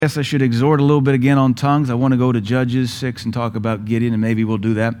Guess I should exhort a little bit again on tongues. I want to go to Judges 6 and talk about Gideon, and maybe we'll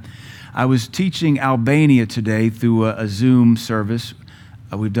do that. I was teaching Albania today through a Zoom service.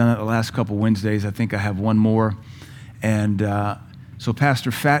 We've done it the last couple Wednesdays. I think I have one more. And so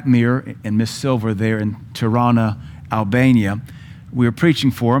Pastor Fatmir and Miss Silver there in Tirana, Albania, we were preaching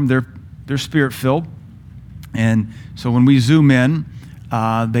for them. They're spirit-filled. And so when we Zoom in,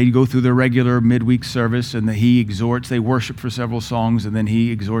 they go through their regular midweek service, and he exhorts. They worship for several songs, and then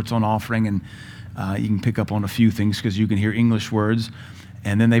he exhorts on offering, and you can pick up on a few things because you can hear English words.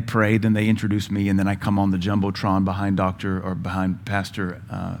 And then they pray, then they introduce me, and then I come on the Jumbotron behind Pastor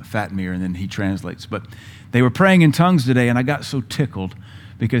Fatmir, and then he translates. But they were praying in tongues today, and I got so tickled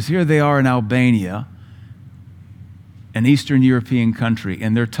because here they are in Albania, an Eastern European country,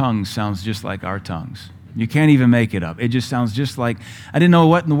 and their tongues sounds just like our tongues. You can't even make it up. It just sounds just like, I didn't know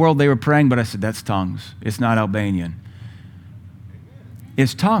what in the world they were praying, but I said, that's tongues. It's not Albanian.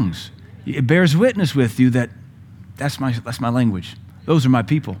 It's tongues. It bears witness with you that that's my language. Those are my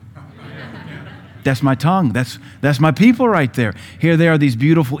people. That's my tongue. That's my people right there. Here they are, these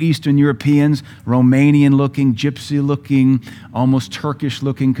beautiful Eastern Europeans, Romanian-looking, Gypsy-looking, almost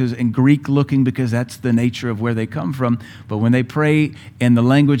Turkish-looking, and Greek-looking, because that's the nature of where they come from. But when they pray in the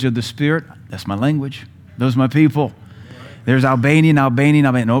language of the Spirit, that's my language. Those are my people. There's Albanian.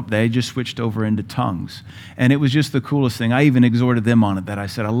 Nope, they just switched over into tongues. And it was just the coolest thing. I even exhorted them on it, that I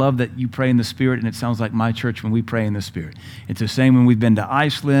said, I love that you pray in the Spirit, and it sounds like my church when we pray in the Spirit. It's the same when we've been to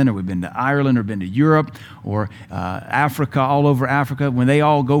Iceland, or we've been to Ireland, or been to Europe, or Africa, all over Africa. When they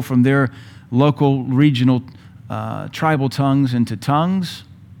all go from their local, regional, tribal tongues into tongues,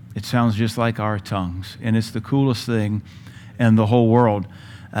 it sounds just like our tongues. And it's the coolest thing in the whole world.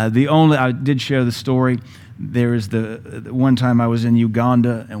 I did share the story. There is the one time I was in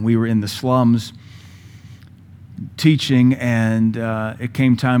Uganda, and we were in the slums teaching, and it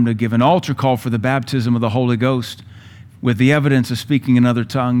came time to give an altar call for the baptism of the Holy Ghost with the evidence of speaking in other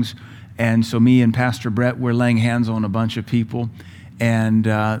tongues. And so me and Pastor Brett were laying hands on a bunch of people, and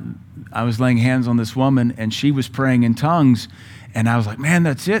I was laying hands on this woman, and she was praying in tongues, and I was like, man,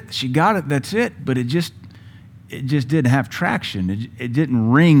 that's it. She got it. That's it. But it just didn't have traction. It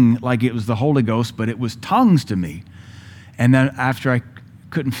didn't ring like it was the Holy Ghost, but it was tongues to me. And then after I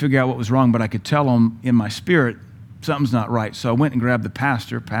couldn't figure out what was wrong, but I could tell in my spirit, something's not right. So I went and grabbed the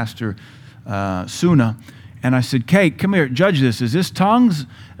Pastor Suna, and I said, Kate, come here, judge this. Is this tongues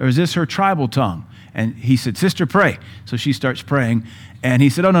or is this her tribal tongue? And he said, sister, pray. So she starts praying. And he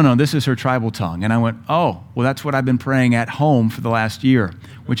said, oh, no, this is her tribal tongue. And I went, oh, well, that's what I've been praying at home for the last year,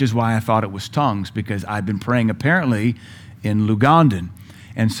 which is why I thought it was tongues, because I've been praying apparently in Lugandan.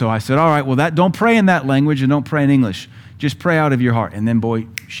 And so I said, all right, well, don't pray in that language and don't pray in English. Just pray out of your heart. And then, boy,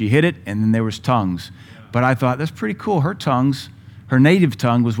 she hit it, and then there was tongues. But I thought, that's pretty cool. Her tongues, her native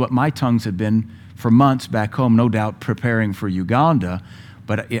tongue was what my tongues had been for months back home, no doubt preparing for Uganda.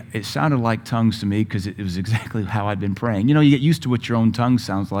 But it sounded like tongues to me because it was exactly how I'd been praying. You know, you get used to what your own tongue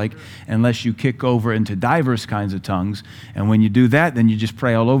sounds like unless you kick over into diverse kinds of tongues. And when you do that, then you just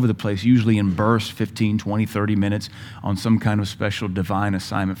pray all over the place, usually in bursts, 15, 20, 30 minutes on some kind of special divine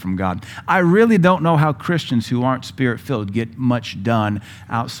assignment from God. I really don't know how Christians who aren't Spirit-filled get much done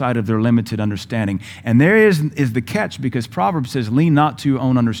outside of their limited understanding. And there is the catch, because Proverbs says, lean not to your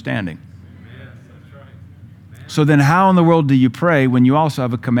own understanding. So then how in the world do you pray when you also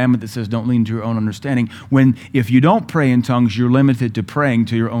have a commandment that says don't lean to your own understanding, when if you don't pray in tongues, you're limited to praying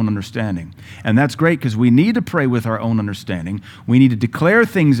to your own understanding? And that's great, because we need to pray with our own understanding. We need to declare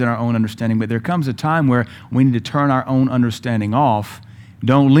things in our own understanding, but there comes a time where we need to turn our own understanding off,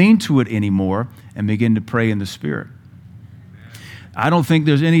 don't lean to it anymore, and begin to pray in the Spirit. I don't think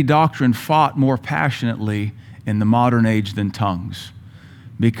there's any doctrine fought more passionately in the modern age than tongues,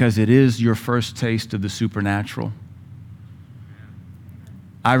 because it is your first taste of the supernatural.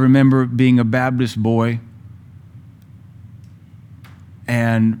 I remember being a Baptist boy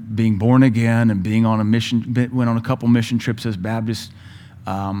and being born again and being on went on a couple mission trips as Baptist,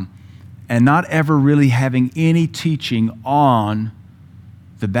 and not ever really having any teaching on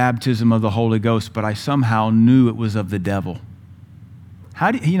the baptism of the Holy Ghost, but I somehow knew it was of the devil. How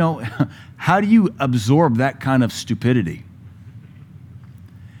do you absorb that kind of stupidity?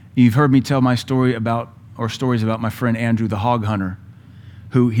 You've heard me tell my stories about my friend Andrew the hog hunter,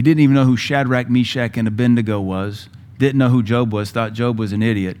 who he didn't even know who Shadrach, Meshach, and Abednego was, didn't know who Job was, thought Job was an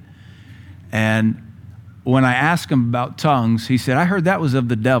idiot. And when I asked him about tongues, he said, I heard that was of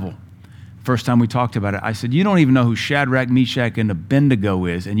the devil. First time we talked about it, I said, you don't even know who Shadrach, Meshach, and Abednego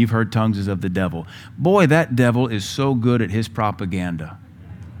is, and you've heard tongues is of the devil. Boy, that devil is so good at his propaganda.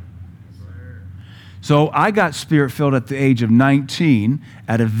 So I got Spirit-filled at the age of 19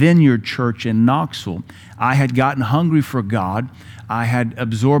 at a Vineyard church in Knoxville. I had gotten hungry for God. I had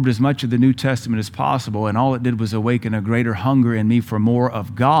absorbed as much of the New Testament as possible, and all it did was awaken a greater hunger in me for more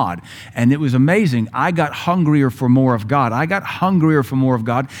of God. And it was amazing. I got hungrier for more of God. I got hungrier for more of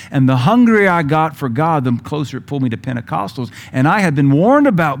God, and the hungrier I got for God, the closer it pulled me to Pentecostals. And I had been warned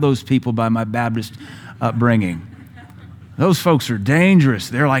about those people by my Baptist upbringing. Those folks are dangerous.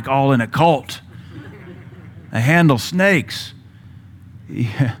 They're like all in a cult. They handle snakes.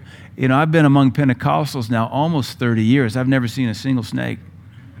 Yeah. You know, I've been among Pentecostals now almost 30 years. I've never seen a single snake.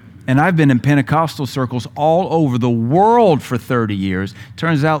 And I've been in Pentecostal circles all over the world for 30 years.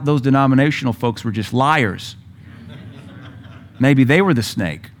 Turns out those denominational folks were just liars. Maybe they were the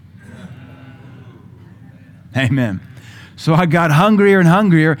snake. Amen. So I got hungrier and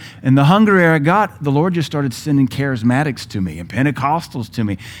hungrier, and the hungrier I got, the Lord just started sending charismatics to me and Pentecostals to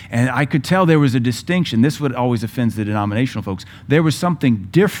me. And I could tell there was a distinction. This would always offend the denominational folks. There was something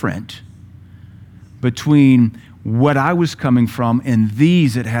different between what I was coming from and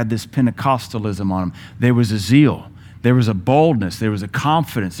these that had this Pentecostalism on them. There was a zeal. There was a boldness, there was a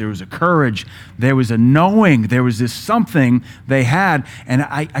confidence, there was a courage, there was a knowing, there was this something they had. And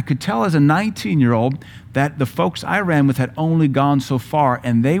I could tell as a 19-year-old that the folks I ran with had only gone so far,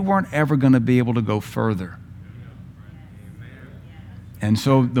 and they weren't ever going to be able to go further. And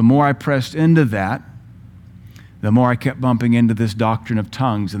so the more I pressed into that, the more I kept bumping into this doctrine of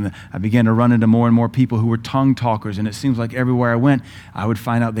tongues. And I began to run into more and more people who were tongue talkers. And it seems like everywhere I went, I would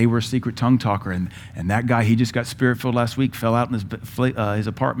find out they were a secret tongue talker. And that guy, he just got Spirit-filled last week, fell out in his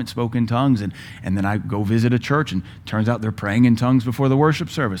apartment, spoke in tongues. And then I go visit a church, and turns out they're praying in tongues before the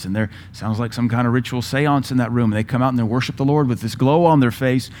worship service. And there sounds like some kind of ritual seance in that room. And they come out and they worship the Lord with this glow on their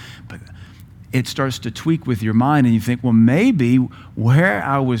face. But it starts to tweak with your mind, and you think, well, maybe where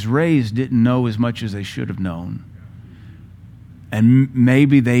I was raised didn't know as much as they should have known. And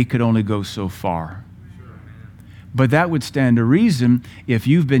maybe they could only go so far. But that would stand to reason if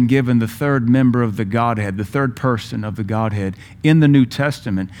you've been given the third member of the Godhead, the third person of the Godhead in the New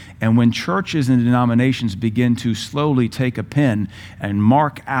Testament. And when churches and denominations begin to slowly take a pen and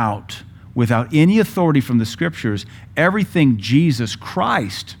mark out, without any authority from the Scriptures, everything Jesus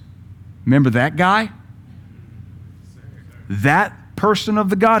Christ, remember that guy? That person of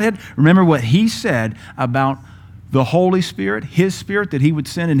the Godhead? Remember what he said about the Holy Spirit, his Spirit that he would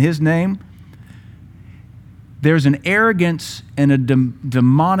send in his name? There's an arrogance and a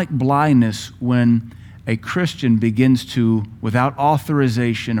demonic blindness when a Christian begins to, without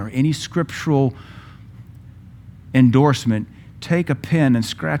authorization or any scriptural endorsement, take a pen and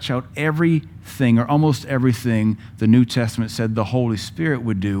scratch out everything or almost everything the New Testament said the Holy Spirit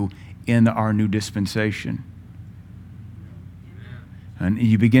would do in our new dispensation. And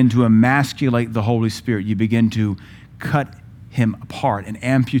you begin to emasculate the Holy Spirit. You begin to cut him apart and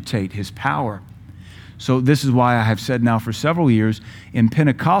amputate his power. So this is why I have said now for several years in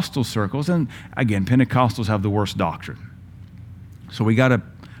Pentecostal circles, and again, Pentecostals have the worst doctrine. So we got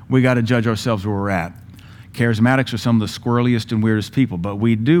to judge ourselves where we're at. Charismatics are some of the squirreliest and weirdest people, but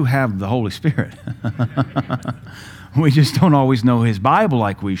we do have the Holy Spirit. We just don't always know his Bible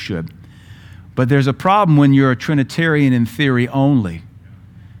like we should. But there's a problem when you're a Trinitarian in theory only,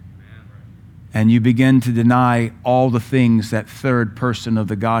 and you begin to deny all the things that third person of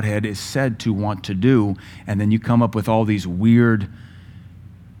the Godhead is said to want to do, and then you come up with all these weird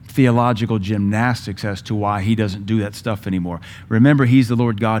theological gymnastics as to why he doesn't do that stuff anymore. Remember, he's the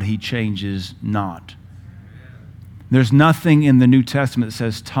Lord God, he changes not. There's nothing in the New Testament that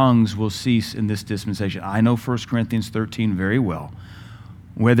says tongues will cease in this dispensation. I know 1 Corinthians 13 very well.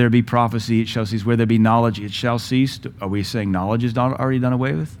 Where there be prophecy, it shall cease. Where there be knowledge, it shall cease. Are we saying knowledge is not already done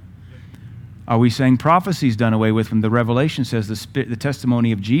away with? Are we saying prophecy is done away with when the Revelation says the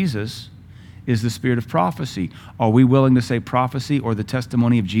testimony of Jesus is the spirit of prophecy? Are we willing to say prophecy or the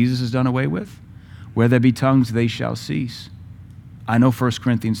testimony of Jesus is done away with? Where there be tongues, they shall cease. I know 1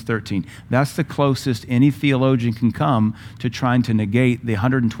 Corinthians 13. That's the closest any theologian can come to trying to negate the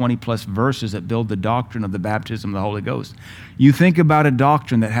 120 plus verses that build the doctrine of the baptism of the Holy Ghost. You think about a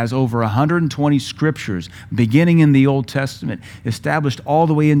doctrine that has over 120 scriptures, beginning in the Old Testament, established all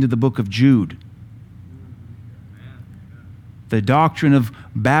the way into the book of Jude. The doctrine of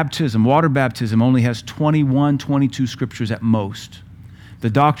baptism, water baptism, only has 21, 22 scriptures at most. The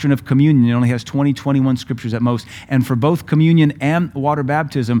doctrine of communion only has 20, 21 scriptures at most. And for both communion and water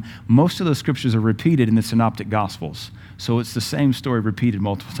baptism, most of those scriptures are repeated in the Synoptic Gospels. So it's the same story repeated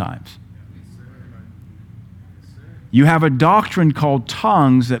multiple times. You have a doctrine called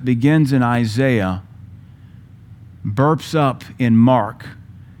tongues that begins in Isaiah, burps up in Mark,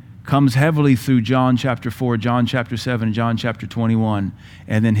 comes heavily through John chapter 4, John chapter 7, John chapter 21,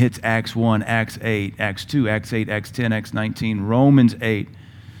 and then hits Acts 1, Acts 8, Acts 2, Acts 8, Acts 10, Acts 19, Romans 8,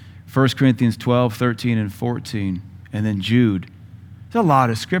 1 Corinthians 12, 13, and 14, and then Jude. There's a lot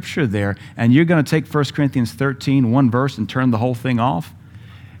of scripture there, and you're going to take 1 Corinthians 13, one verse, and turn the whole thing off?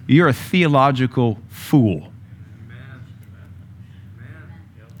 You're a theological fool.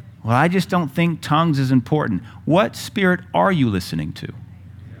 Well, I just don't think tongues is important. What spirit are you listening to?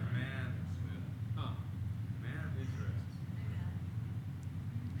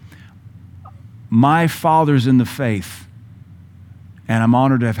 My fathers in the faith, and I'm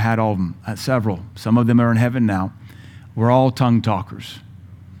honored to have had all of them, several. Some of them are in heaven now. We're all tongue talkers.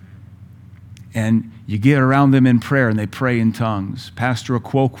 And you get around them in prayer and they pray in tongues. Pastor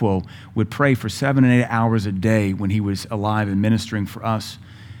Okwokwo would pray for 7 and 8 hours a day when he was alive and ministering for us.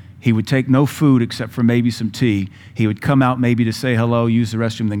 He would take no food except for maybe some tea. He would come out maybe to say hello, use the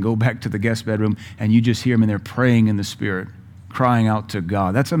restroom, then go back to the guest bedroom, and you just hear him in there praying in the Spirit, crying out to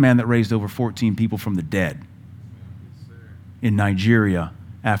God. That's a man that raised over 14 people from the dead in Nigeria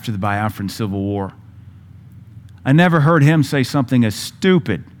after the Biafran Civil War. I never heard him say something as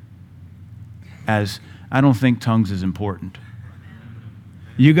stupid as, I don't think tongues is important.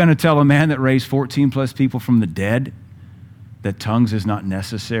 You're going to tell a man that raised 14 plus people from the dead that tongues is not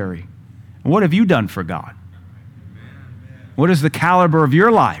necessary? What have you done for God? What is the caliber of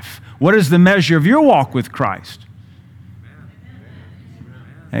your life? What is the measure of your walk with Christ?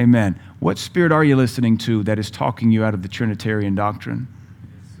 Amen. What spirit are you listening to that is talking you out of the Trinitarian doctrine?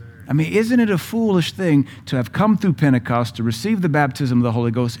 I mean, isn't it a foolish thing to have come through Pentecost, to receive the baptism of the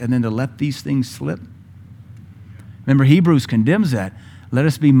Holy Ghost, and then to let these things slip? Remember, Hebrews condemns that. Let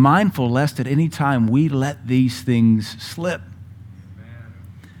us be mindful lest at any time we let these things slip.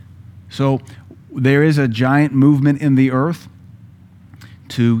 So there is a giant movement in the earth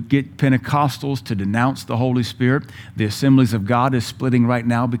to get Pentecostals to denounce the Holy Spirit. The Assemblies of God is splitting right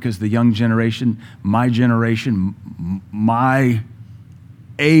now because the young generation, my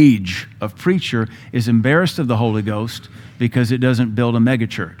age of preacher is embarrassed of the Holy Ghost because it doesn't build a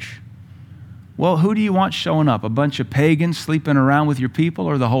megachurch. Well, who do you want showing up? A bunch of pagans sleeping around with your people,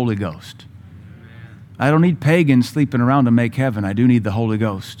 or the Holy Ghost? I don't need pagans sleeping around to make heaven. I do need the Holy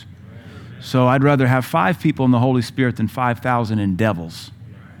Ghost. So I'd rather have 5 people in the Holy Spirit than 5,000 in devils.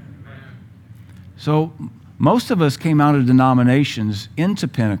 So most of us came out of denominations into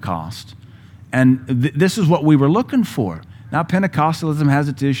Pentecost, and this is what we were looking for. Now, Pentecostalism has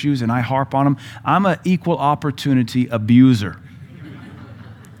its issues, and I harp on them. I'm an equal opportunity abuser.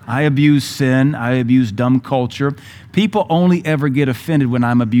 I abuse sin. I abuse dumb culture. People only ever get offended when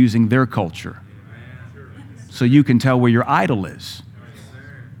I'm abusing their culture. So you can tell where your idol is.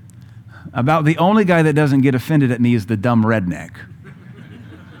 About the only guy that doesn't get offended at me is the dumb redneck.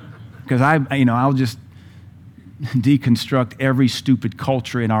 Because I'll just deconstruct every stupid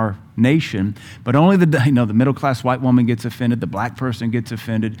culture in our nation, but only the middle-class white woman gets offended, the black person gets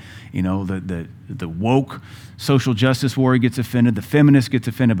offended, the woke social justice warrior gets offended, the feminist gets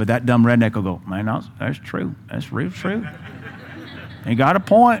offended, but that dumb redneck will go, man, that's true. That's real true. They got a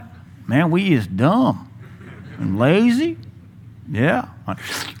point. Man, we is dumb and lazy. Yeah.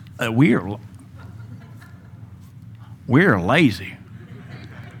 We're lazy.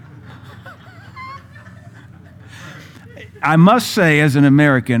 I must say, as an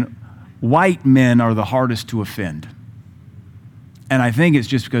American, white men are the hardest to offend. And I think it's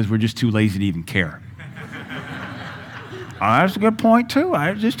just because we're just too lazy to even care. That's a good point, too.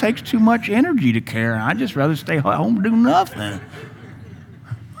 It just takes too much energy to care. I'd just rather stay home and do nothing.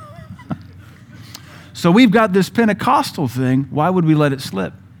 So we've got this Pentecostal thing. Why would we let it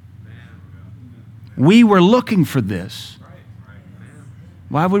slip? We were looking for this.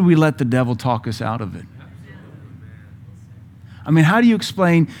 Why would we let the devil talk us out of it? I mean, how do you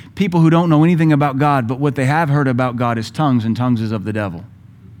explain people who don't know anything about God, but what they have heard about God is tongues, and tongues is of the devil?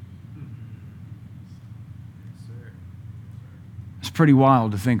 It's pretty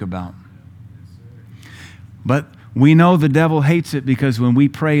wild to think about. But we know the devil hates it because when we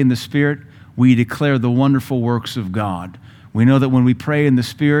pray in the Spirit, we declare the wonderful works of God. We know that when we pray in the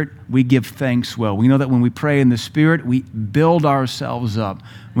Spirit, we give thanks well. We know that when we pray in the Spirit, we build ourselves up.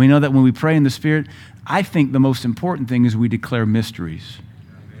 We know that when we pray in the Spirit, I think the most important thing is we declare mysteries.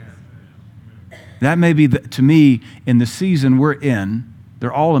 That may be, to me, in the season we're in,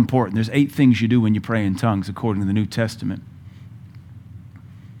 they're all important. There's 8 things you do when you pray in tongues, according to the New Testament.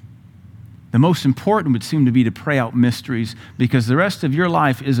 The most important would seem to be to pray out mysteries, because the rest of your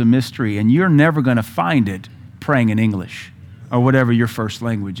life is a mystery, and you're never going to find it praying in English or whatever your first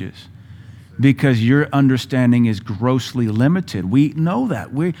language is. because your understanding is grossly limited. We know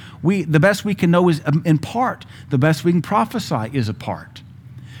that. The best we can know is in part. The best we can prophesy is a part.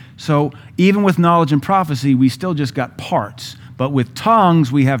 So even with knowledge and prophecy, we still just got parts. But with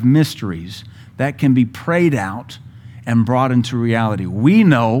tongues, we have mysteries that can be prayed out and brought into reality. We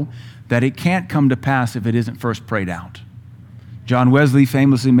know that it can't come to pass if it isn't first prayed out. John Wesley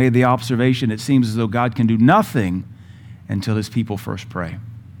famously made the observation, it seems as though God can do nothing until his people first pray.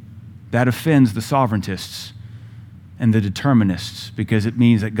 That offends the sovereigntists and the determinists because it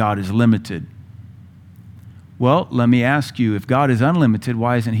means that God is limited. Well, let me ask you, if God is unlimited,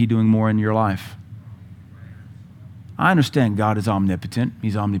 why isn't he doing more in your life? I understand God is omnipotent,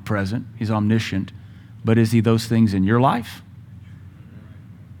 he's omnipresent, he's omniscient, but is he those things in your life?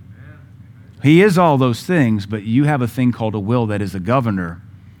 He is all those things, but you have a thing called a will that is a governor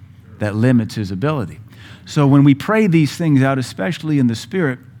that limits his ability. So when we pray these things out, especially in the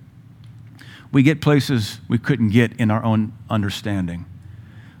Spirit, we get places we couldn't get in our own understanding.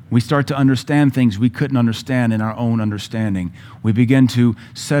 We start to understand things we couldn't understand in our own understanding. We begin to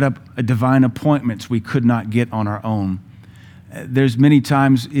set up divine appointments we could not get on our own. There's many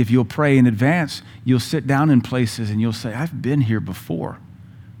times, if you'll pray in advance, you'll sit down in places and you'll say, I've been here before,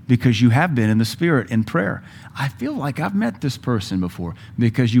 because you have been in the Spirit in prayer. I feel like I've met this person before,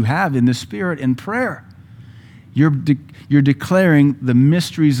 because you have in the Spirit in prayer. You're declaring the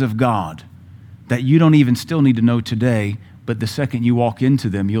mysteries of God that you don't even still need to know today, but the second you walk into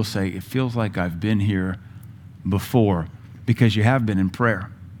them, you'll say, it feels like I've been here before, because you have been in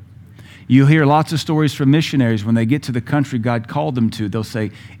prayer. You'll hear lots of stories from missionaries when they get to the country God called them to. They'll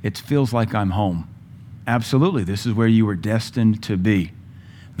say, it feels like I'm home. Absolutely, this is where you were destined to be.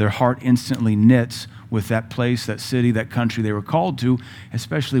 Their heart instantly knits with that place, that city, that country they were called to,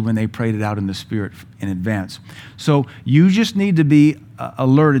 especially when they prayed it out in the Spirit in advance. So you just need to be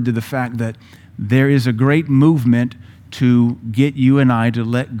alerted to the fact that there is a great movement to get you and I to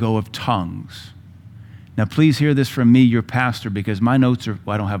let go of tongues. Now, please hear this from me, your pastor, because my notes are,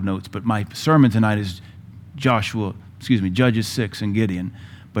 well, I don't have notes, but my sermon tonight is Judges 6 and Gideon.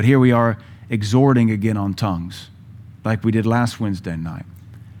 But here we are exhorting again on tongues, like we did last Wednesday night.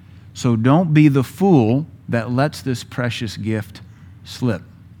 So don't be the fool that lets this precious gift slip.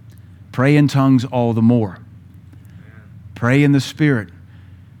 Pray in tongues all the more. Pray in the Spirit.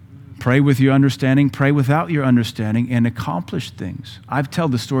 Pray with your understanding, pray without your understanding, and accomplish things. I've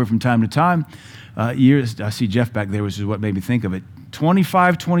told the story from time to time. I see Jeff back there, which is what made me think of it.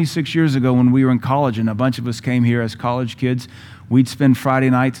 25, 26 years ago when we were in college and a bunch of us came here as college kids, we'd spend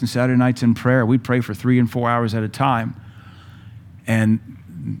Friday nights and Saturday nights in prayer. We'd pray for 3 and 4 hours at a time.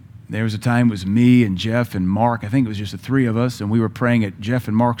 And there was a time it was me and Jeff and Mark. I think it was just the 3 of us, and we were praying at Jeff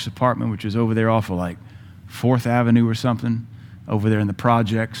and Mark's apartment, which was over there off of like 4th Avenue or something, over there in the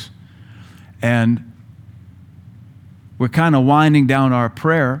projects. And we're kind of winding down our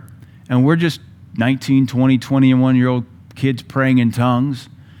prayer, and we're just 19, 20, 21-year-old kids praying in tongues.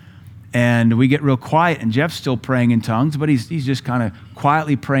 And we get real quiet, and Jeff's still praying in tongues, but he's just kind of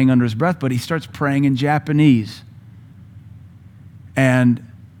quietly praying under his breath, but he starts praying in Japanese. And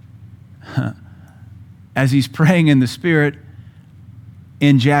as he's praying in the Spirit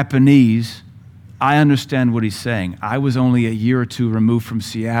in Japanese, I understand what he's saying. I was only a year or 2 removed from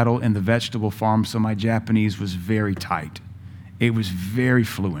Seattle and the vegetable farm, so my Japanese was very tight. It was very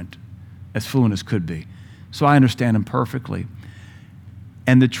fluent as could be. So I understand him perfectly.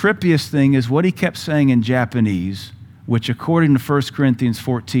 And the trippiest thing is what he kept saying in Japanese, which according to 1 Corinthians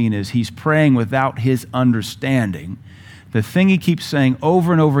 14 is he's praying without his understanding. The thing he keeps saying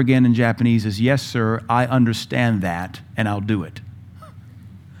over and over again in Japanese is, yes, sir, I understand that, and I'll do it.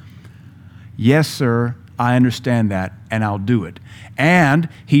 Yes, sir, I understand that, and I'll do it. And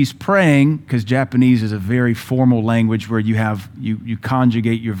he's praying, because Japanese is a very formal language where you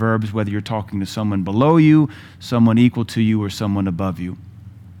conjugate your verbs, whether you're talking to someone below you, someone equal to you, or someone above you.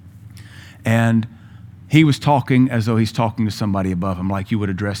 And he was talking as though he's talking to somebody above him, like you would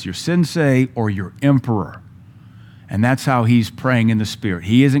address your sensei or your emperor. And that's how he's praying in the Spirit.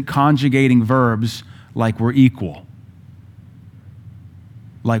 He isn't conjugating verbs like we're equal,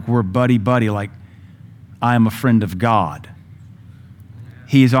 like we're buddy-buddy, like I am a friend of God.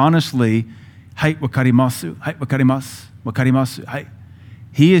 He is honestly, hai wakarimasu, hai wakarimasu, wakarimasu, hai.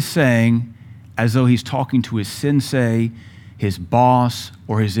 He is saying, as though he's talking to his sensei, his boss,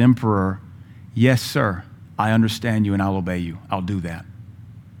 or his emperor, yes, sir, I understand you and I'll obey you. I'll do that.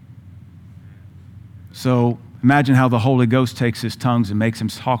 So imagine how the Holy Ghost takes his tongues and makes him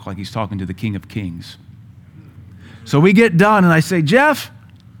talk like he's talking to the King of Kings. So we get done and I say, Jeff,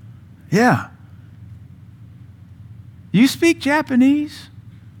 yeah, you speak Japanese?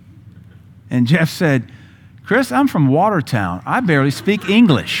 And Jeff said, Chris, I'm from Watertown. I barely speak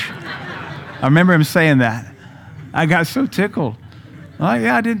English. I remember him saying that. I got so tickled. Oh,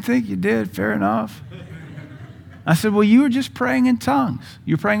 yeah, I didn't think you did. Fair enough. I said, well, you were just praying in tongues.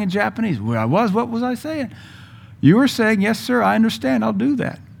 You were praying in Japanese. Well, I was. What was I saying? You were saying, yes, sir, I understand. I'll do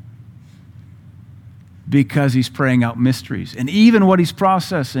that. Because he's praying out mysteries. And even what he's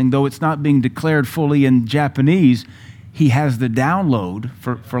processing, though it's not being declared fully in Japanese, he has the download,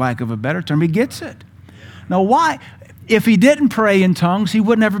 for lack of a better term. He gets it. Now, why? If he didn't pray in tongues, he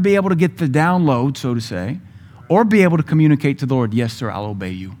would never be able to get the download, so to say, or be able to communicate to the Lord, yes, sir, I'll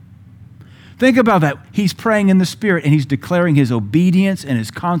obey you. Think about that. He's praying in the Spirit, and he's declaring his obedience and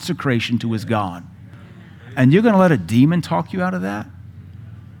his consecration to his God. And you're going to let a demon talk you out of that?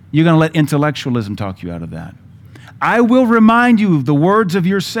 You're going to let intellectualism talk you out of that? I will remind you of the words of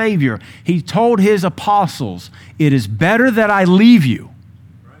your Savior. He told his apostles, it is better that I leave you.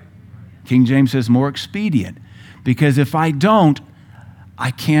 King James says more expedient, because if I don't,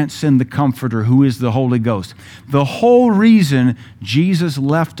 I can't send the Comforter, who is the Holy Ghost. The whole reason Jesus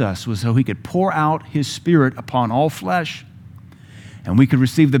left us was so he could pour out his Spirit upon all flesh, and we could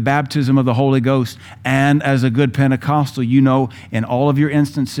receive the baptism of the Holy Ghost. And as a good Pentecostal, you know, in all of your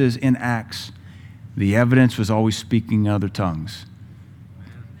instances in Acts, the evidence was always speaking in other tongues.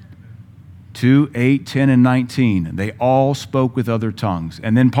 2, 8, 10, and 19. They all spoke with other tongues.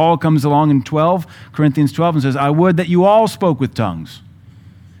 And then Paul comes along in Corinthians 12, and says, I would that you all spoke with tongues.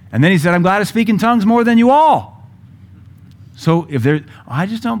 And then he said, I'm glad to speak in tongues more than you all. So if I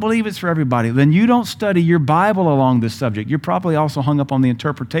just don't believe it's for everybody, then you don't study your Bible along this subject. You're probably also hung up on the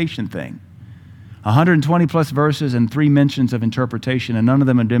interpretation thing. 120 plus verses and 3 mentions of interpretation, and none of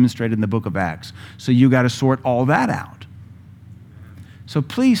them are demonstrated in the book of Acts. So you got to sort all that out. So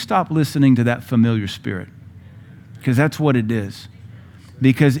please stop listening to that familiar spirit, because that's what it is.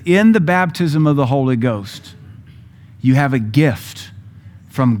 Because in the baptism of the Holy Ghost, you have a gift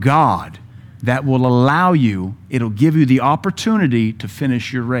from God that will allow you, it'll give you the opportunity to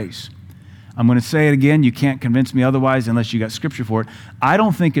finish your race. I'm going to say it again. You can't convince me otherwise unless you got scripture for it. I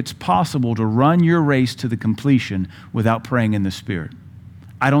don't think it's possible to run your race to the completion without praying in the Spirit.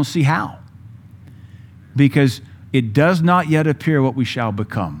 I don't see how. Because it does not yet appear what we shall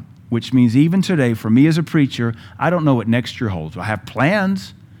become, which means even today, for me as a preacher, I don't know what next year holds. I have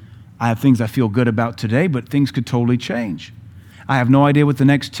plans. I have things I feel good about today, but things could totally change. I have no idea what the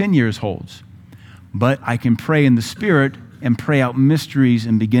next 10 years holds. But I can pray in the Spirit and pray out mysteries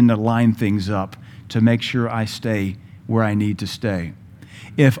and begin to line things up to make sure I stay where I need to stay.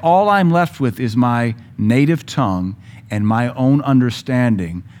 If all I'm left with is my native tongue and my own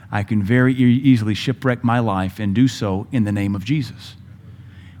understanding, I can very easily shipwreck my life and do so in the name of Jesus.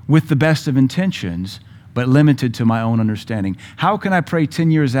 With the best of intentions, but limited to my own understanding. How can I pray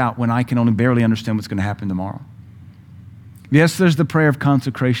 10 years out when I can only barely understand what's going to happen tomorrow? Yes, there's the prayer of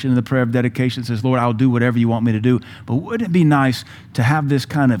consecration and the prayer of dedication that says, Lord, I'll do whatever you want me to do. But wouldn't it be nice to have this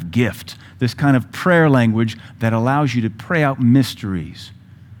kind of gift, this kind of prayer language that allows you to pray out mysteries,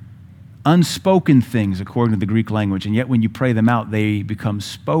 unspoken things according to the Greek language, and yet when you pray them out, they become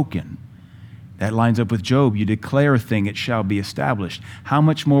spoken. That lines up with Job. You declare a thing, it shall be established. How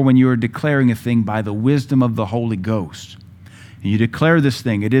much more when you are declaring a thing by the wisdom of the Holy Ghost? And you declare this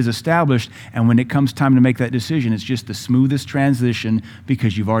thing, it is established, and when it comes time to make that decision, it's just the smoothest transition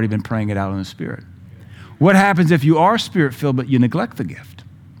because you've already been praying it out in the Spirit. What happens if you are Spirit-filled but you neglect the gift?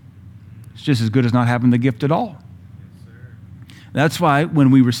 It's just as good as not having the gift at all. That's why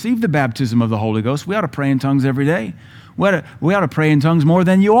when we receive the baptism of the Holy Ghost, we ought to pray in tongues every day. We ought to pray in tongues more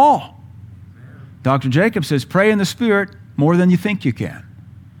than you all. Dr. Jacob says, pray in the Spirit more than you think you can.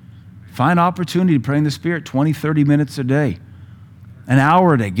 Find opportunity to pray in the Spirit 20, 30 minutes a day. An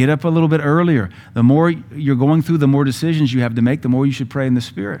hour a day. Get up a little bit earlier. The more you're going through, the more decisions you have to make, the more you should pray in the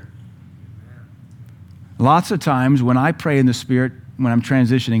Spirit. Lots of times when I pray in the Spirit, when I'm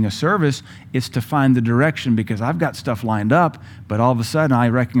transitioning a service, it's to find the direction because I've got stuff lined up, but all of a sudden I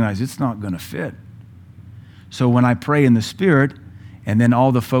recognize it's not going to fit. So when I pray in the Spirit, and then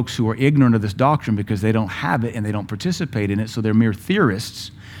all the folks who are ignorant of this doctrine because they don't have it and they don't participate in it, so they're mere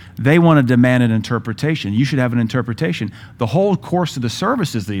theorists, they want to demand an interpretation. You should have an interpretation. The whole course of the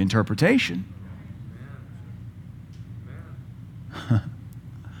service is the interpretation.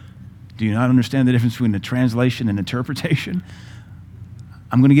 Do you not understand the difference between the translation and interpretation?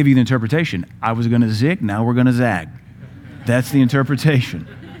 I'm going to give you the interpretation. I was going to zig, now we're going to zag. That's the interpretation.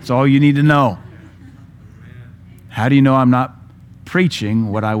 That's all you need to know. How do you know I'm not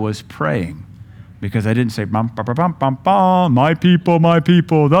preaching what I was praying? Because I didn't say, bum, bum, bum, bum, bum, my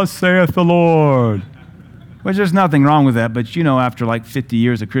people, thus saith the Lord. Which there's nothing wrong with that, but after like 50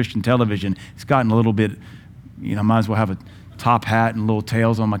 years of Christian television, it's gotten a little bit, might as well have a top hat and little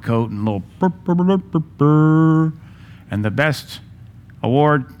tails on my coat and little burr. And the best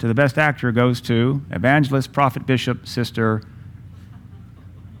award to the best actor goes to evangelist, prophet, bishop, sister,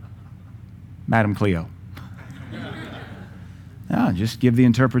 Madam Cleo. Just give the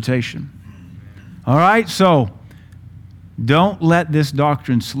interpretation. All right, so don't let this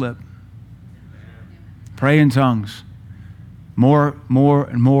doctrine slip. Pray in tongues. More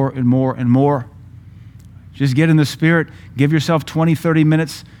and more. Just get in the Spirit. Give yourself 20, 30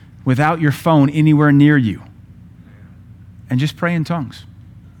 minutes without your phone anywhere near you. And just pray in tongues.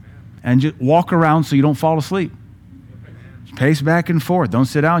 And just walk around so you don't fall asleep. Just pace back and forth. Don't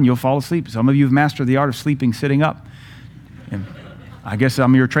sit down, you'll fall asleep. Some of you have mastered the art of sleeping sitting up. And I guess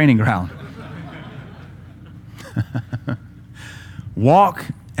I'm your training ground. Walk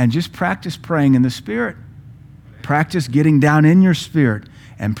and just practice praying in the Spirit. Practice getting down in your spirit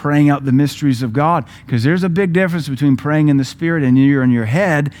and praying out the mysteries of God. Because there's a big difference between praying in the Spirit and you're in your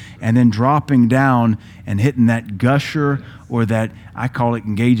head and then dropping down and hitting that gusher or that, I call it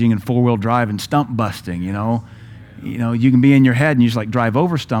engaging in four-wheel drive and stump busting, you can be in your head and you just like drive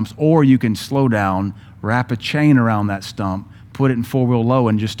over stumps, or you can slow down, wrap a chain around that stump, put it in four-wheel low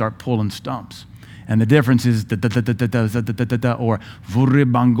and just start pulling stumps. And the difference is or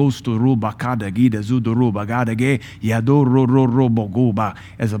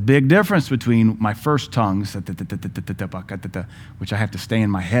there's a big difference between my first tongues, which I have to stay in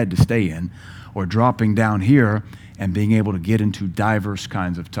my head to stay in, or dropping down here and being able to get into diverse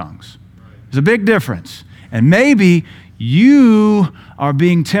kinds of tongues. There's a big difference. And maybe you are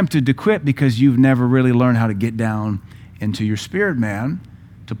being tempted to quit because you've never really learned how to get down into your spirit, man,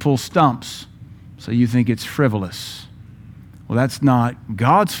 to pull stumps. So you think it's frivolous. Well, that's not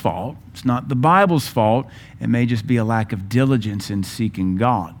God's fault. It's not the Bible's fault. It may just be a lack of diligence in seeking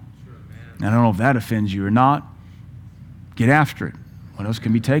God. And I don't know if that offends you or not. Get after it. What else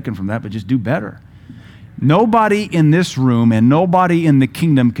can be taken from that? But just do better. Nobody in this room and nobody in the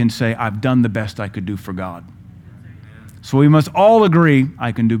kingdom can say, I've done the best I could do for God. So we must all agree,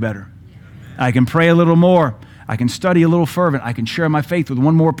 I can do better. I can pray a little more. I can study a little fervent. I can share my faith with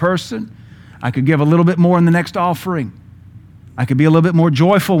one more person. I could give a little bit more in the next offering. I could be a little bit more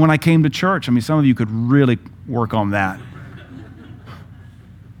joyful when I came to church. I mean, some of you could really work on that.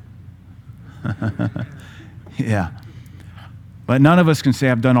 Yeah. But none of us can say,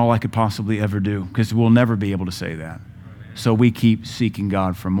 I've done all I could possibly ever do, because we'll never be able to say that. So we keep seeking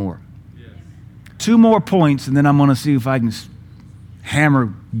God for more. Two more points, and then I'm going to see if I can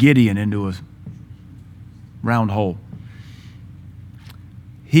hammer Gideon into a round hole.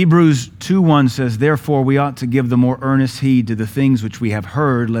 Hebrews 2:1 says, therefore we ought to give the more earnest heed to the things which we have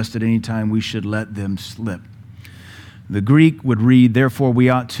heard, lest at any time we should let them slip. The Greek would read, therefore we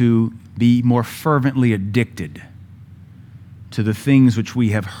ought to be more fervently addicted to the things which we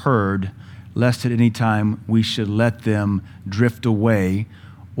have heard, lest at any time we should let them drift away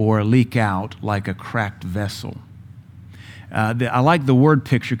or leak out like a cracked vessel. I like the word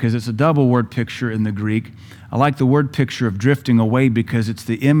picture because it's a double word picture in the Greek. I like the word picture of drifting away because it's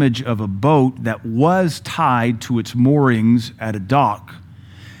the image of a boat that was tied to its moorings at a dock.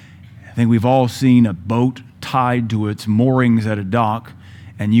 I think we've all seen a boat tied to its moorings at a dock,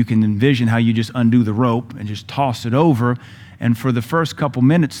 and you can envision how you just undo the rope and just toss it over, and for the first couple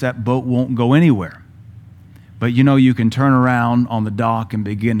minutes, that boat won't go anywhere. But you can turn around on the dock and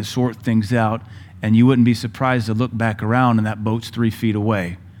begin to sort things out, and you wouldn't be surprised to look back around and that boat's 3 feet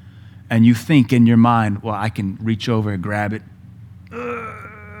away. And you think in your mind, well, I can reach over and grab it,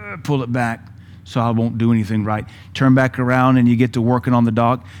 pull it back so I won't do anything right. Turn back around and you get to working on the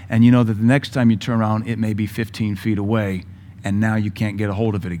dock, and you know that the next time you turn around, it may be 15 feet away, and now you can't get a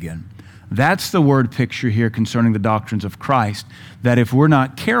hold of it again. That's the word picture here concerning the doctrines of Christ, that if we're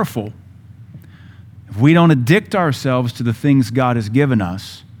not careful, if we don't addict ourselves to the things God has given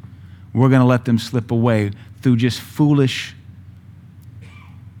us, we're going to let them slip away through just foolish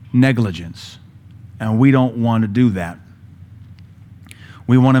negligence. And we don't want to do that.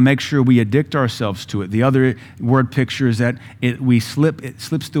 We want to make sure we addict ourselves to it. The other word picture is that it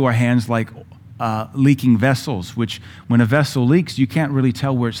slips through our hands like leaking vessels, which when a vessel leaks, you can't really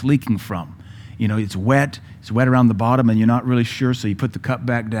tell where it's leaking from. It's wet around the bottom and you're not really sure, so you put the cup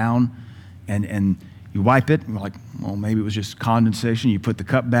back down and you wipe it, and we're like, well, maybe it was just condensation. You put the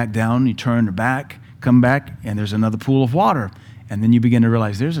cup back down, you turn it back, come back, and there's another pool of water. And then you begin to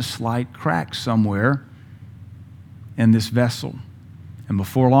realize there's a slight crack somewhere in this vessel. And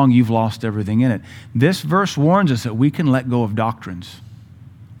before long, you've lost everything in it. This verse warns us that we can let go of doctrines.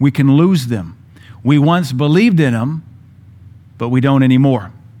 We can lose them. We once believed in them, but we don't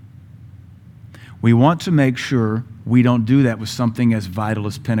anymore. We want to make sure we don't do that with something as vital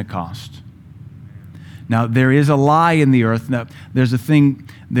as Pentecost. Now, there is a lie in the earth. Now, there's a thing,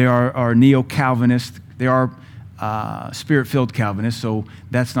 there are neo-Calvinists, there are Spirit-filled Calvinists, so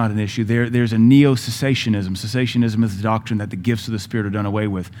that's not an issue. There's a neo-cessationism. Cessationism is the doctrine that the gifts of the Spirit are done away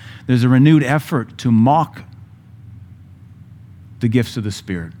with. There's a renewed effort to mock the gifts of the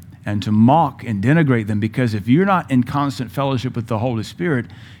Spirit and to mock and denigrate them, because if you're not in constant fellowship with the Holy Spirit,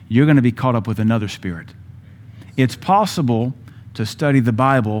 you're going to be caught up with another spirit. It's possible to study the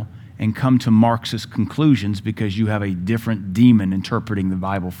Bible and come to Marxist conclusions because you have a different demon interpreting the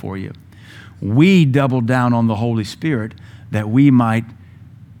Bible for you. We double down on the Holy Spirit that we might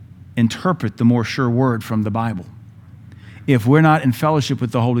interpret the more sure word from the Bible. If we're not in fellowship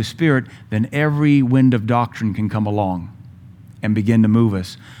with the Holy Spirit, then every wind of doctrine can come along and begin to move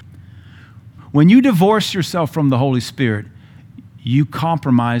us. When you divorce yourself from the Holy Spirit, you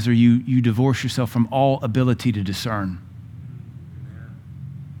compromise, or you divorce yourself from all ability to discern.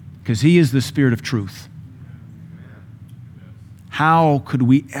 Because He is the Spirit of truth. How could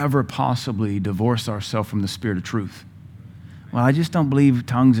we ever possibly divorce ourselves from the Spirit of truth? Well, I just don't believe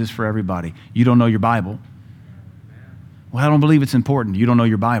tongues is for everybody. You don't know your Bible. Well, I don't believe it's important. You don't know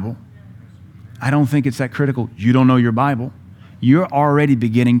your Bible. I don't think it's that critical. You don't know your Bible. You're already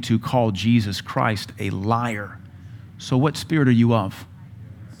beginning to call Jesus Christ a liar. So what spirit are you of?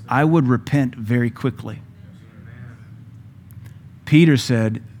 I would repent very quickly. Peter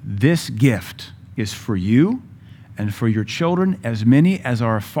said, this gift is for you and for your children, as many as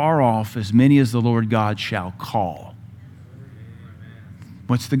are far off, as many as the Lord God shall call.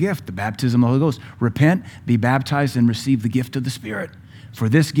 What's the gift? The baptism of the Holy Ghost. Repent, be baptized, and receive the gift of the Spirit. For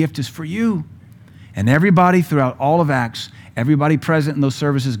this gift is for you. And everybody throughout all of Acts, everybody present in those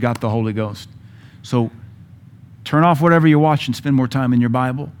services got the Holy Ghost. So turn off whatever you're watching, spend more time in your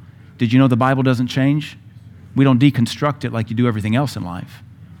Bible. Did you know the Bible doesn't change? We don't deconstruct it like you do everything else in life.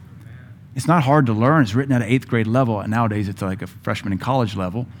 It's not hard to learn. It's written at an 8th grade level, and nowadays it's like a freshman in college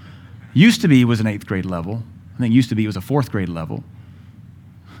level. Used to be it was an 8th grade level. I think used to be it was a 4th grade level.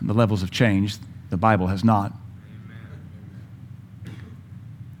 The levels have changed. The Bible has not.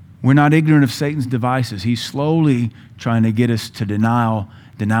 We're not ignorant of Satan's devices. He's slowly trying to get us to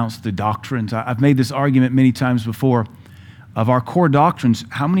denounce the doctrines. I've made this argument many times before. Of our core doctrines,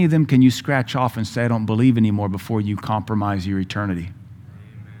 how many of them can you scratch off and say, I don't believe anymore, before you compromise your eternity?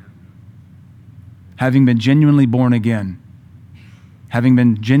 Having been genuinely born again, having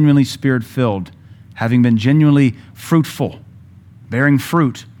been genuinely Spirit-filled, having been genuinely fruitful, bearing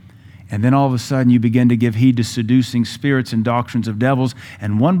fruit, and then all of a sudden you begin to give heed to seducing spirits and doctrines of devils,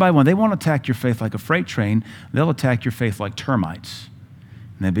 and one by one, they won't attack your faith like a freight train, they'll attack your faith like termites.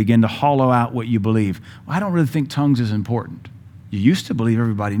 And they begin to hollow out what you believe. Well, I don't really think tongues is important. You used to believe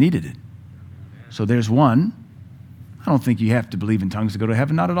everybody needed it. So there's one. I don't think you have to believe in tongues to go to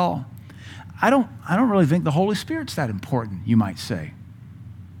heaven, not at all. I don't really think the Holy Spirit's that important, you might say.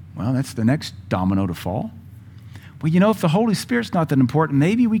 Well, that's the next domino to fall. Well, you know, if the Holy Spirit's not that important,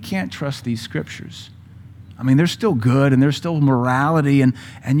 maybe we can't trust these scriptures. I mean, they're still good, and there's still morality, and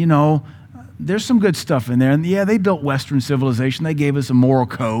you know, there's some good stuff in there. And yeah, they built Western civilization. They gave us a moral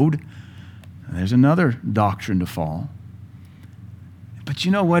code. And there's another doctrine to fall. But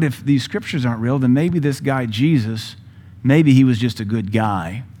you know what? If these scriptures aren't real, then maybe this guy, Jesus, maybe he was just a good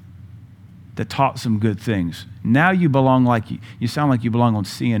guy that taught some good things. Now you sound like you belong on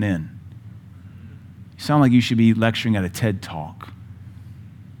CNN. You sound like you should be lecturing at a TED Talk.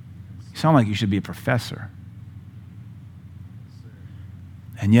 You sound like you should be a professor.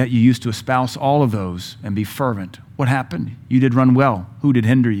 And yet you used to espouse all of those and be fervent. What happened? You did run well. Who did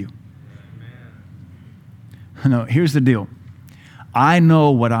hinder you? No, here's the deal. I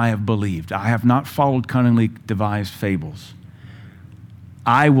know what I have believed. I have not followed cunningly devised fables.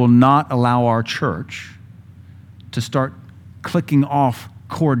 I will not allow our church to start clicking off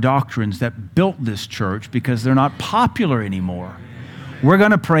core doctrines that built this church because they're not popular anymore. We're going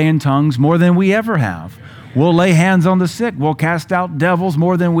to pray in tongues more than we ever have. We'll lay hands on the sick. We'll cast out devils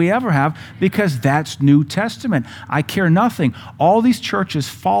more than we ever have because that's New Testament. I care nothing. All these churches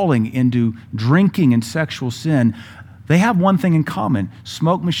falling into drinking and sexual sin, they have one thing in common: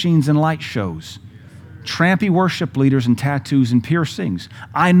 smoke machines and light shows. Trampy worship leaders and tattoos and piercings.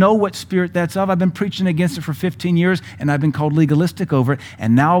 I know what spirit that's of. I've been preaching against it for 15 years, and I've been called legalistic over it,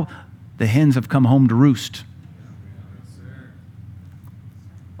 and now the hens have come home to roost.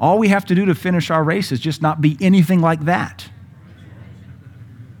 All we have to do to finish our race is just not be anything like that.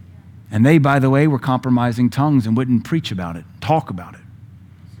 And they, by the way, were compromising tongues and wouldn't preach about it, talk about it.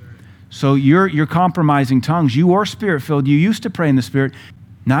 So you're compromising tongues. You are Spirit-filled. You used to pray in the Spirit.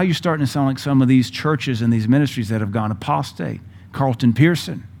 Now you're starting to sound like some of these churches and these ministries that have gone apostate. Carlton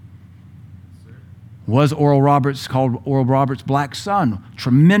Pearson was Oral Roberts, called Oral Roberts' black son.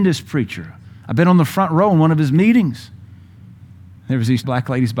 Tremendous preacher. I've been on the front row in one of his meetings. There was these black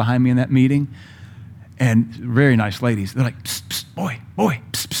ladies behind me in that meeting, and very nice ladies. They're like, psst, psst, boy,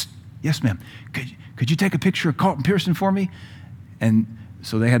 psst, psst. Yes, ma'am. Could you take a picture of Carlton Pearson for me? And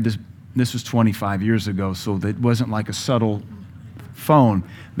so they had this was 25 years ago, so it wasn't like a subtle phone.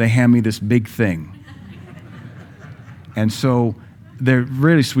 They hand me this big thing. And so they're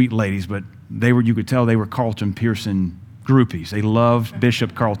really sweet ladies, but you could tell they were Carlton Pearson groupies. They loved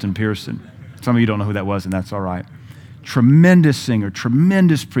Bishop Carlton Pearson. Some of you don't know who that was, and that's all right. Tremendous singer,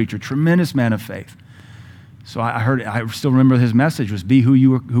 tremendous preacher, tremendous man of faith. So I still remember his message was, be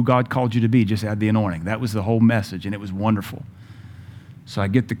who God called you to be, just add the anointing. That was the whole message, and it was wonderful. So I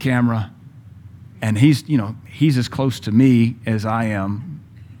get the camera, and he's as close to me as I am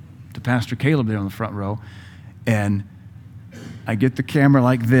to Pastor Caleb there on the front row, and I get the camera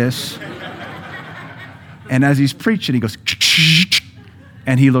like this, and as he's preaching, he goes,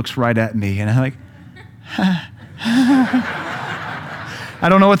 and he looks right at me, and I'm like, I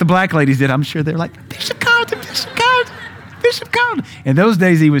don't know what the black ladies did. I'm sure they're like, Bishop Carlton, Bishop Carlton, Bishop Carlton. In those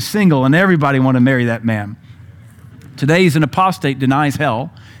days, he was single, and everybody wanted to marry that man. Today, he's an apostate, denies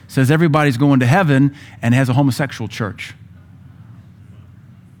hell, says everybody's going to heaven, and has a homosexual church.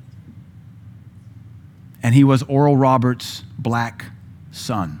 And he was Oral Roberts' black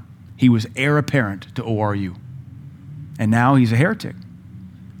son. He was heir apparent to ORU. And now he's a heretic.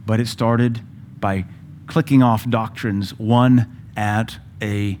 But it started by clicking off doctrines one at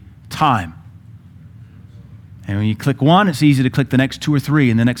a time. And when you click one, it's easy to click the next two or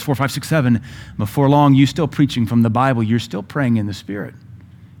three, and the next 4, 5, 6, 7. Before long, you're still preaching from the Bible. You're still praying in the Spirit.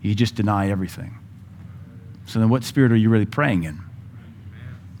 You just deny everything. So then what spirit are you really praying in?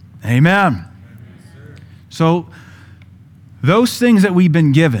 Amen. So those things that we've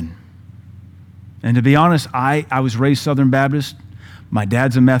been given, and to be honest, I was raised Southern Baptist. My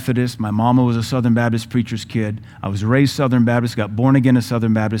dad's a Methodist. My mama was a Southern Baptist preacher's kid. I was raised Southern Baptist, got born again a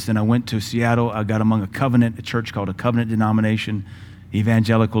Southern Baptist, then I went to Seattle. I got among a church called a Covenant denomination,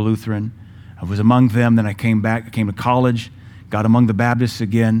 Evangelical Lutheran. I was among them, then I came back. I came to college, got among the Baptists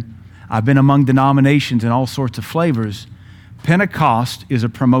again. I've been among denominations in all sorts of flavors. Pentecost is a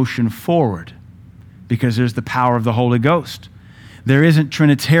promotion forward because there's the power of the Holy Ghost. There isn't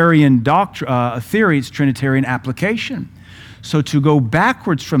Trinitarian theory, it's Trinitarian application. So to go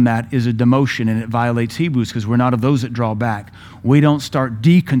backwards from that is a demotion, and it violates Hebrews because we're not of those that draw back. We don't start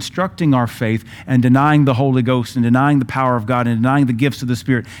deconstructing our faith and denying the Holy Ghost and denying the power of God and denying the gifts of the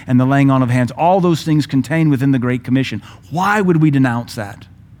Spirit and the laying on of hands, all those things contained within the Great Commission. Why would we denounce that?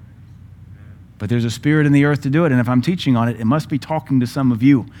 But there's a spirit in the earth to do it, and if I'm teaching on it, it must be talking to some of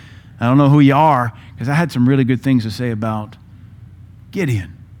you. I don't know who you are, because I had some really good things to say about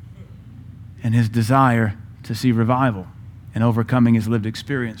Gideon and his desire to see revival and overcoming his lived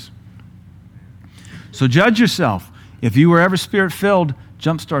experience. So judge yourself. If you were ever Spirit-filled,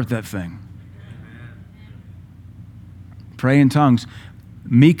 jumpstart that thing. Pray in tongues.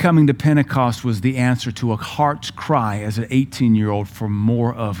 Me coming to Pentecost was the answer to a heart's cry as an 18-year-old for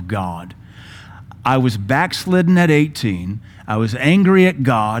more of God. I was backslidden at 18. I was angry at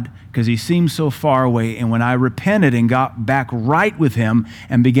God because he seemed so far away. And when I repented and got back right with him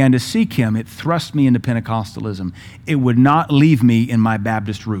and began to seek him, it thrust me into Pentecostalism. It would not leave me in my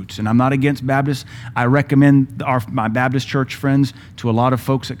Baptist roots. And I'm not against Baptists. I recommend my Baptist church friends to a lot of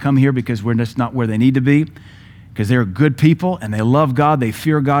folks that come here because we're just not where they need to be, because they're good people and they love God, they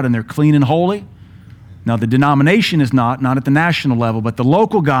fear God, and they're clean and holy. Now, the denomination is not at the national level, but the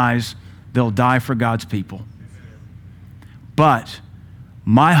local guys, they'll die for God's people. But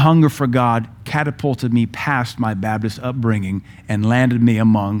my hunger for God catapulted me past my Baptist upbringing and landed me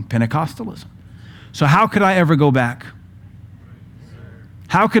among Pentecostalism. So how could I ever go back?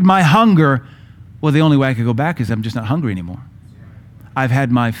 How could my hunger, well, the only way I could go back is I'm just not hungry anymore. I've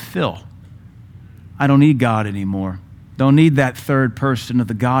had my fill. I don't need God anymore. Don't need that third person of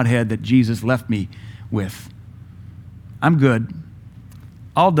the Godhead that Jesus left me with. I'm good.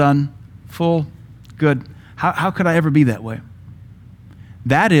 All done. Full. Good. How could I ever be that way?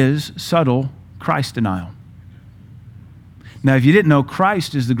 That is subtle Christ denial. Now, if you didn't know,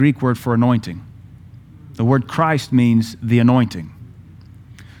 Christ is the Greek word for anointing. The word Christ means the anointing.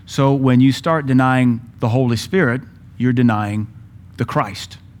 So when you start denying the Holy Spirit, you're denying the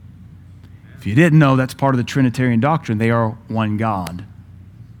Christ. If you didn't know, that's part of the Trinitarian doctrine. They are one God.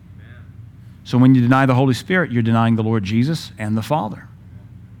 So when you deny the Holy Spirit, you're denying the Lord Jesus and the Father.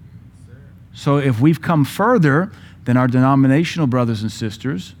 So if we've come further than our denominational brothers and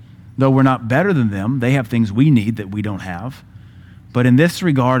sisters, though we're not better than them, they have things we need that we don't have. But in this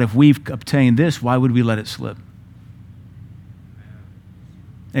regard, if we've obtained this, why would we let it slip?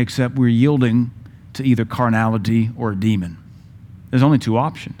 Except we're yielding to either carnality or a demon. There's only two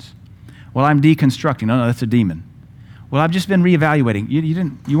options. Well, I'm deconstructing. No, that's a demon. Well, I've just been reevaluating.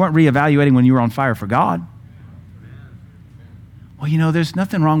 You weren't reevaluating when you were on fire for God. Well, there's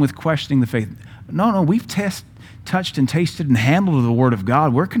nothing wrong with questioning the faith. No, we've touched and tasted and handled the Word of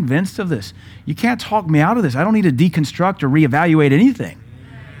God. We're convinced of this. You can't talk me out of this. I don't need to deconstruct or reevaluate anything.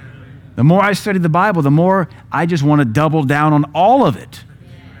 The more I study the Bible, the more I just want to double down on all of it.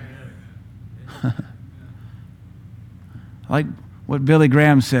 Like what Billy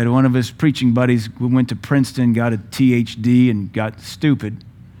Graham said, one of his preaching buddies went to Princeton, got a THD, and got stupid.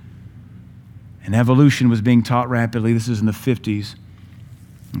 And evolution was being taught rapidly. This is in the 50s.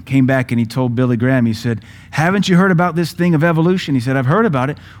 And came back and he told Billy Graham, he said, haven't you heard about this thing of evolution? He said, I've heard about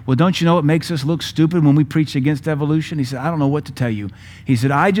it. Well, don't you know it makes us look stupid when we preach against evolution? He said, I don't know what to tell you. He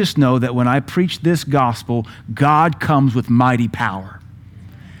said, I just know that when I preach this gospel, God comes with mighty power.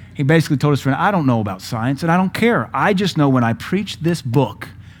 He basically told his friend, I don't know about science and I don't care. I just know when I preach this book,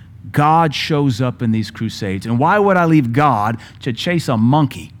 God shows up in these crusades. And why would I leave God to chase a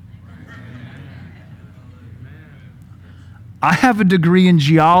monkey? I have a degree in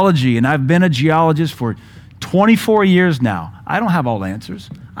geology, and I've been a geologist for 24 years now. I don't have all the answers.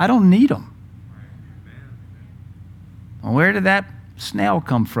 I don't need them. Well, where did that snail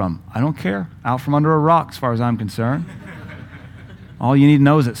come from? I don't care. Out from under a rock, as far as I'm concerned. All you need to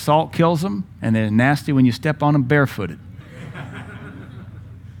know is that salt kills them, and they're nasty when you step on them barefooted.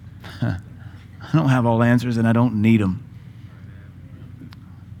 I don't have all the answers, and I don't need them.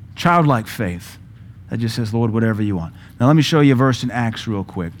 Childlike faith. That just says, Lord, whatever you want. Now, let me show you a verse in Acts real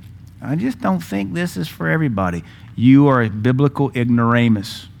quick. I just don't think this is for everybody. You are a biblical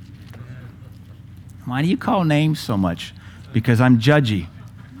ignoramus. Why do you call names so much? Because I'm judgy,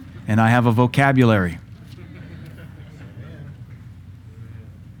 and I have a vocabulary.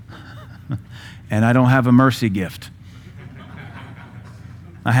 And I don't have a mercy gift.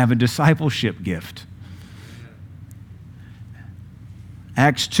 I have a discipleship gift.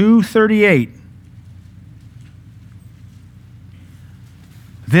 Acts 2:38.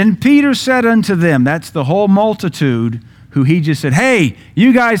 Then Peter said unto them, that's the whole multitude who he just said, hey,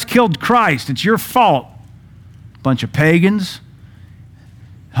 you guys killed Christ. It's your fault. Bunch of pagans,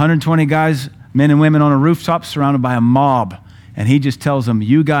 120 guys, men and women on a rooftop surrounded by a mob. And he just tells them,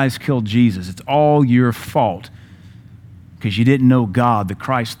 you guys killed Jesus. It's all your fault because you didn't know God, the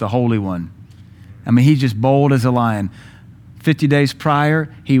Christ, the Holy One. I mean, he's just bold as a lion. 50 days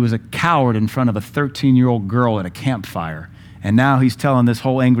prior, he was a coward in front of a 13-year-old girl at a campfire. And now he's telling this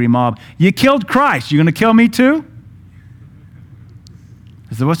whole angry mob, you killed Christ. You going to kill me too?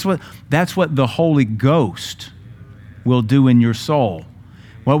 So that's what the Holy Ghost will do in your soul.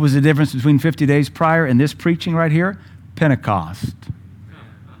 What was the difference between 50 days prior and this preaching right here? Pentecost.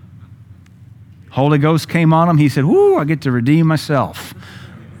 Holy Ghost came on him. He said, whoo, I get to redeem myself.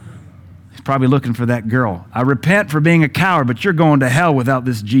 He's probably looking for that girl. I repent for being a coward, but you're going to hell without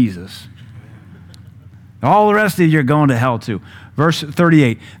this Jesus. All the rest of you are going to hell too. Verse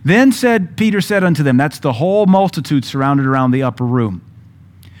 38. Then Peter said unto them, that's the whole multitude surrounded around the upper room.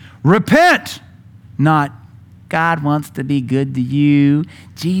 Repent, not God wants to be good to you.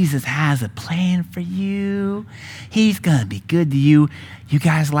 Jesus has a plan for you. He's going to be good to you. You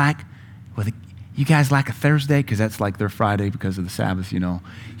guys like a Thursday? Because that's like their Friday because of the Sabbath,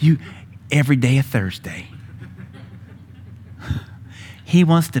 every day a Thursday. He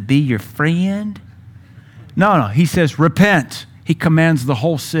wants to be your friend. No, he says repent. He commands the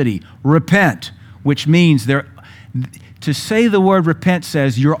whole city, repent, which means to say the word repent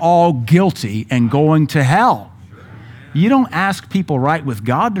says you're all guilty and going to hell. You don't ask people right with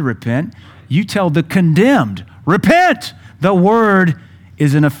God to repent. You tell the condemned, repent. The word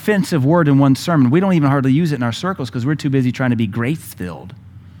is an offensive word in one sermon. We don't even hardly use it in our circles because we're too busy trying to be grace-filled.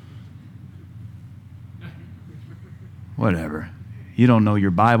 Whatever. You don't know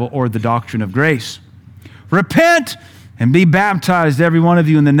your Bible or the doctrine of grace. Repent and be baptized, every one of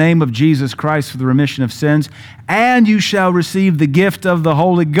you, in the name of Jesus Christ for the remission of sins, and you shall receive the gift of the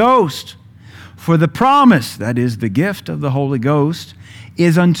Holy Ghost. For the promise, that is the gift of the Holy Ghost,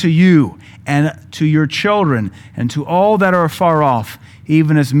 is unto you and to your children and to all that are far off,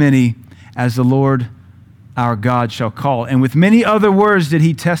 even as many as the Lord our God shall call. And with many other words did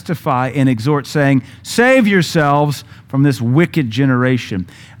he testify and exhort, saying, save yourselves from this wicked generation.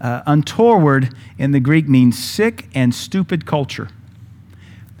 Untoward in the Greek means sick and stupid culture.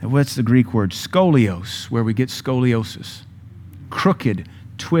 What's the Greek word? Scolios, where we get scoliosis. Crooked,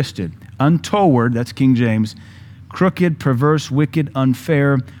 twisted, untoward, that's King James. Crooked, perverse, wicked,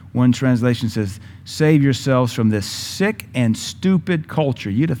 unfair. One translation says, save yourselves from this sick and stupid culture.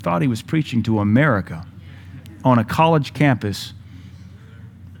 You'd have thought he was preaching to America on a college campus.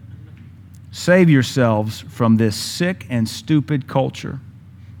 Save yourselves from this sick and stupid culture.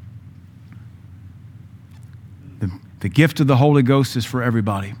 The gift of the Holy Ghost is for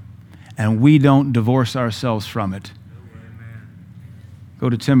everybody, and we don't divorce ourselves from it.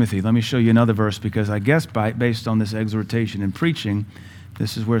 Go to Timothy. Let me show you another verse, because I guess based on this exhortation and preaching,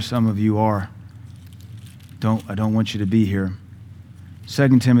 this is where some of you are. I don't want you to be here.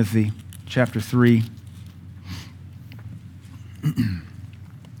 2 Timothy chapter 3.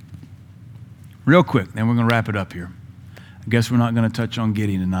 Real quick, then we're going to wrap it up here. I guess we're not going to touch on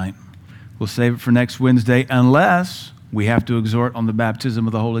Gideon tonight. We'll save it for next Wednesday, unless we have to exhort on the baptism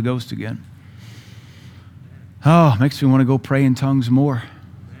of the Holy Ghost again. Oh, makes me want to go pray in tongues more.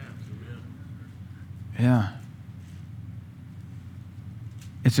 Yeah.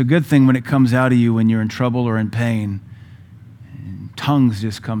 It's a good thing when it comes out of you when you're in trouble or in pain. And tongues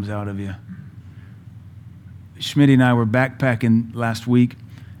just comes out of you. Schmitty and I were backpacking last week,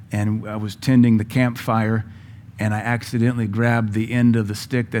 and I was tending the campfire, and I accidentally grabbed the end of the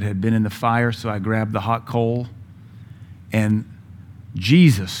stick that had been in the fire, so I grabbed the hot coal, and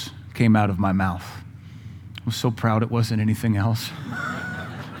Jesus came out of my mouth. I was so proud it wasn't anything else.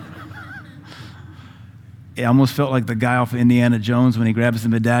 It almost felt like the guy off of Indiana Jones when he grabs the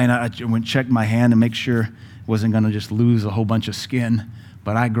medallion. I went and checked my hand to make sure it wasn't going to just lose a whole bunch of skin,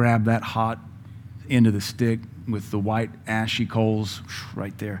 but I grabbed that hot end of the stick with the white ashy coals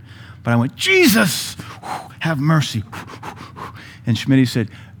right there. But I went, Jesus, have mercy. And Schmitty said,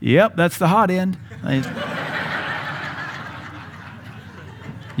 yep, that's the hot end.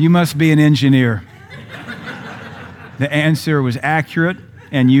 You must be an engineer. The answer was accurate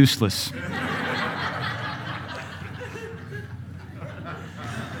and useless.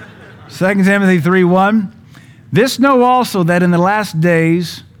 2 Timothy 3:1. This know also that in the last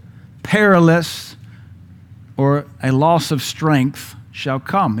days, perilous, or a loss of strength, shall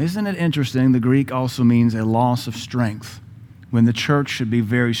come. Isn't it interesting? The Greek also means a loss of strength, when the church should be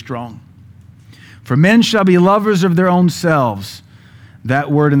very strong. For men shall be lovers of their own selves.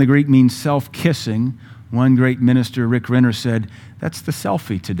 That word in the Greek means self-kissing. One great minister, Rick Renner, said, that's the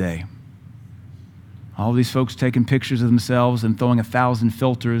selfie today. All these folks taking pictures of themselves and throwing 1,000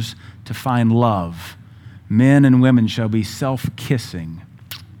 filters to find love. Men and women shall be self-kissing.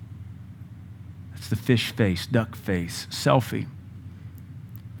 That's the fish face, duck face, selfie.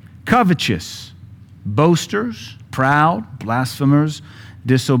 Covetous, boasters, proud, blasphemers,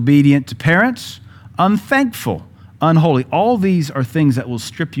 disobedient to parents, unthankful, unholy. All these are things that will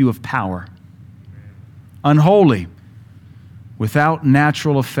strip you of power. Unholy, without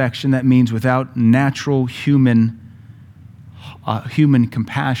natural affection, that means without natural human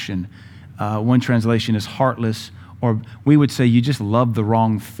compassion. One translation is heartless, or we would say you just love the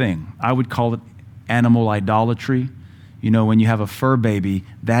wrong thing. I would call it animal idolatry. You know, when you have a fur baby,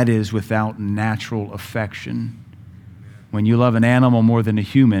 that is without natural affection. When you love an animal more than a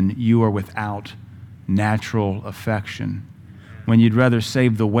human, you are without natural affection. When you'd rather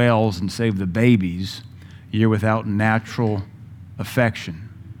save the whales and save the babies, you're without natural affection.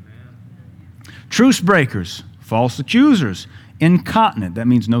 Truce breakers, false accusers, incontinent, that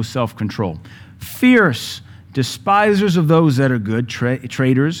means no self-control. Fierce, despisers of those that are good,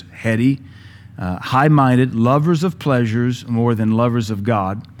 traitors, heady, high-minded, lovers of pleasures more than lovers of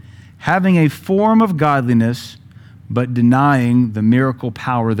God, having a form of godliness, but denying the miracle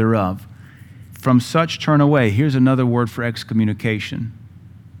power thereof. From such turn away. Here's another word for excommunication.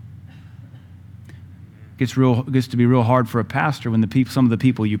 It gets to be real hard for a pastor when some of the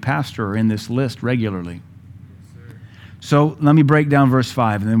people you pastor are in this list regularly. So let me break down verse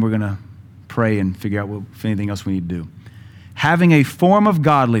 5, and then we're going to pray and figure out if anything else we need to do. Having a form of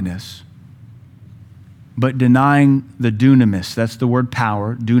godliness, but denying the dunamis. That's the word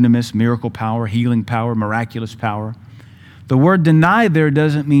power. Dunamis, miracle power, healing power, miraculous power. The word deny there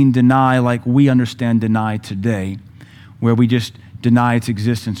doesn't mean deny like we understand deny today, where we just deny its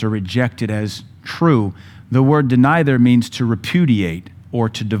existence or reject it as true. The word deny there means to repudiate or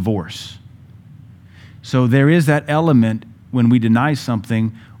to divorce. So there is that element when we deny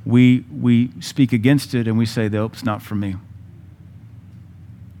something, we speak against it and we say, nope, it's not for me.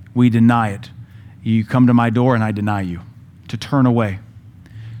 We deny it. You come to my door and I deny you, to turn away.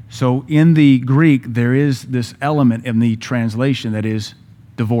 So in the Greek, there is this element in the translation that is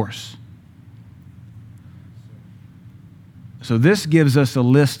divorce. So So this gives us a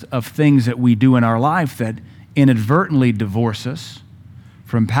list of things that we do in our life that inadvertently divorce us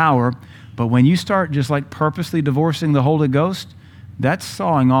from power. But when you start just like purposely divorcing the Holy Ghost, that's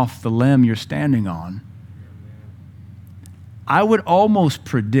sawing off the limb you're standing on. I would almost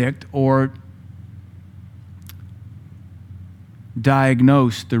predict or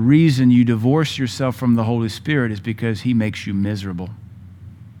diagnose the reason you divorce yourself from the Holy Spirit is because he makes you miserable.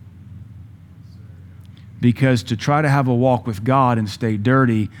 Because to try to have a walk with God and stay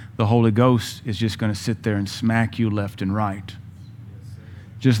dirty, the Holy Ghost is just going to sit there and smack you left and right.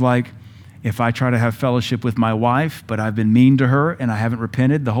 Just like if I try to have fellowship with my wife, but I've been mean to her and I haven't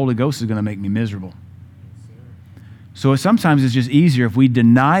repented, the Holy Ghost is going to make me miserable. So sometimes it's just easier if we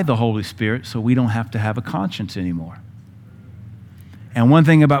deny the Holy Spirit so we don't have to have a conscience anymore. And one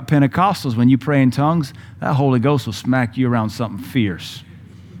thing about Pentecostals, when you pray in tongues, that Holy Ghost will smack you around something fierce.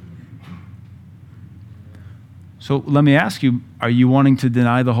 So let me ask you, are you wanting to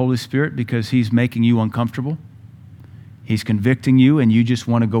deny the Holy Spirit because he's making you uncomfortable? He's convicting you and you just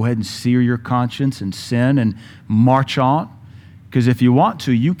want to go ahead and sear your conscience and sin and march on? Because if you want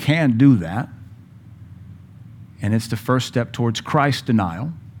to, you can do that. And it's the first step towards Christ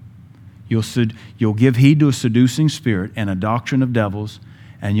denial. You'll give heed to a seducing spirit and a doctrine of devils,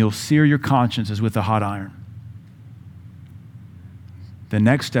 and you'll sear your consciences with a hot iron. The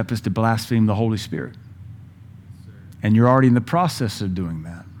next step is to blaspheme the Holy Spirit. And you're already in the process of doing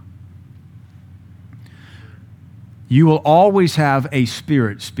that. You will always have a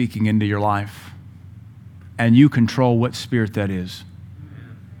spirit speaking into your life, and you control what spirit that is.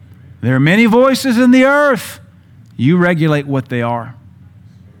 There are many voices in the earth. You regulate what they are.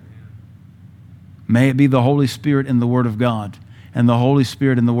 May it be the Holy Spirit in the Word of God, and the Holy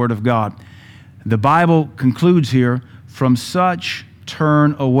Spirit in the Word of God. The Bible concludes here, from such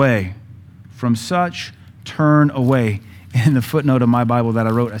turn away. From such turn away. In the footnote of my Bible that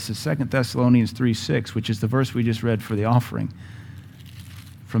I wrote, I said 2 Thessalonians 3:6, which is the verse we just read for the offering.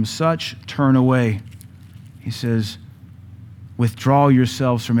 From such turn away. He says, withdraw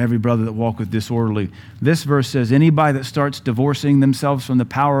yourselves from every brother that walketh disorderly. This verse says, anybody that starts divorcing themselves from the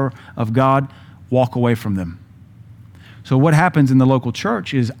power of God, walk away from them. So what happens in the local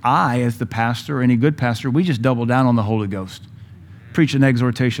church is I, as the pastor, or any good pastor, we just double down on the Holy Ghost. Preach an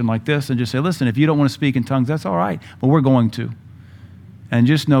exhortation like this and just say, listen, if you don't want to speak in tongues, that's all right, but we're going to. And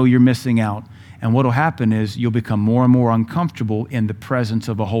just know you're missing out. And what will happen is you'll become more and more uncomfortable in the presence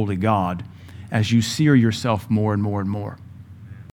of a holy God as you sear yourself more and more and more.